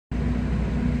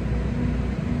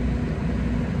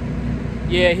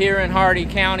Yeah, here in Hardee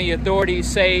County, authorities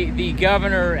say the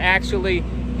governor actually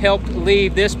helped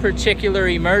leave this particular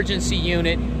emergency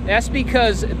unit. That's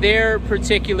because their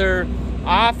particular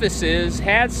offices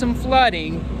had some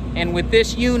flooding, and with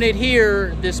this unit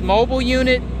here, this mobile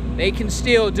unit, they can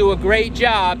still do a great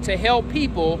job to help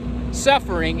people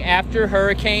suffering after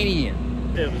Hurricane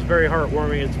Ian. It was very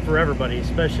heartwarming. It's for everybody,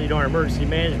 especially our emergency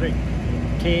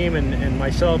management team and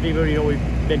myself. Even we've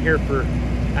been here for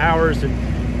hours, and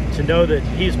to know that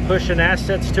he's pushing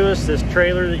assets to us. This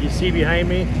trailer that you see behind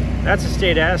me, that's a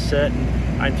state asset.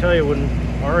 And I tell you, when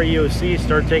our EOC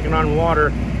start taking on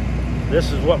water,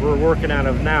 this is what we're working out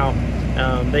of now.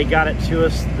 They got it to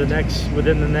us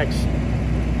within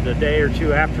the day or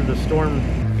two after the storm.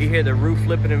 You hear the roof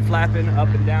flipping and flapping up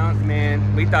and down.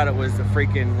 Man, we thought it was a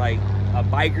freaking like a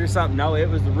bike or something. No, it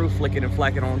was the roof flicking and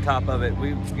flacking on top of it.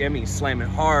 Slamming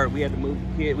hard. We had to move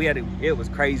the kid. It was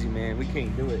crazy, man. We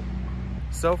can't do it.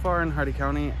 So far in Hardee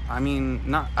County, I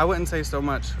mean, I wouldn't say so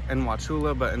much in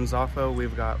Wauchula, but in Zaffa,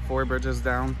 we've got 4 bridges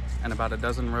down and about a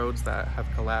dozen roads that have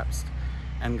collapsed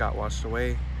and got washed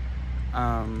away.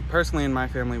 Personally, in my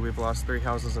family, we've lost 3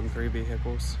 houses and 3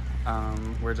 vehicles.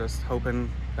 We're just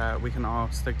hoping that we can all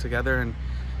stick together and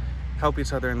help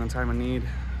each other in the time of need.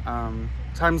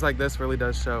 Times like this really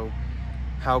does show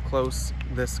how close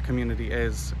this community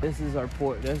is. This is our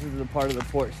port. This is the part of the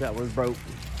porch that was broke.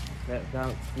 That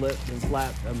got flipped and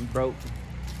flapped and broke,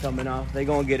 coming off. They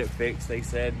gonna get it fixed, they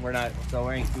said. We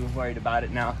ain't too worried about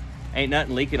it now. Ain't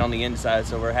nothing leaking on the inside,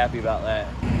 so we're happy about that.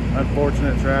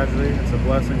 Unfortunate tragedy. It's a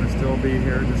blessing to still be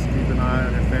here. Just keep an eye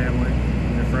on your family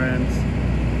and your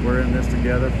friends. We're in this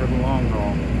together for the long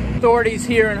haul. Authorities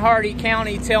here in Hardee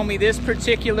County tell me this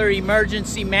particular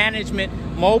emergency management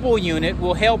mobile unit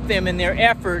will help them in their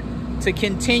effort to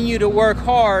continue to work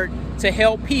hard to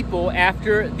help people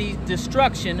after the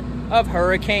destruction of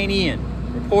Hurricane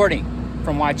Ian. Reporting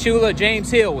from Wauchula,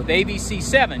 James Hill with ABC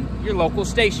 7, your local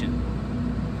station.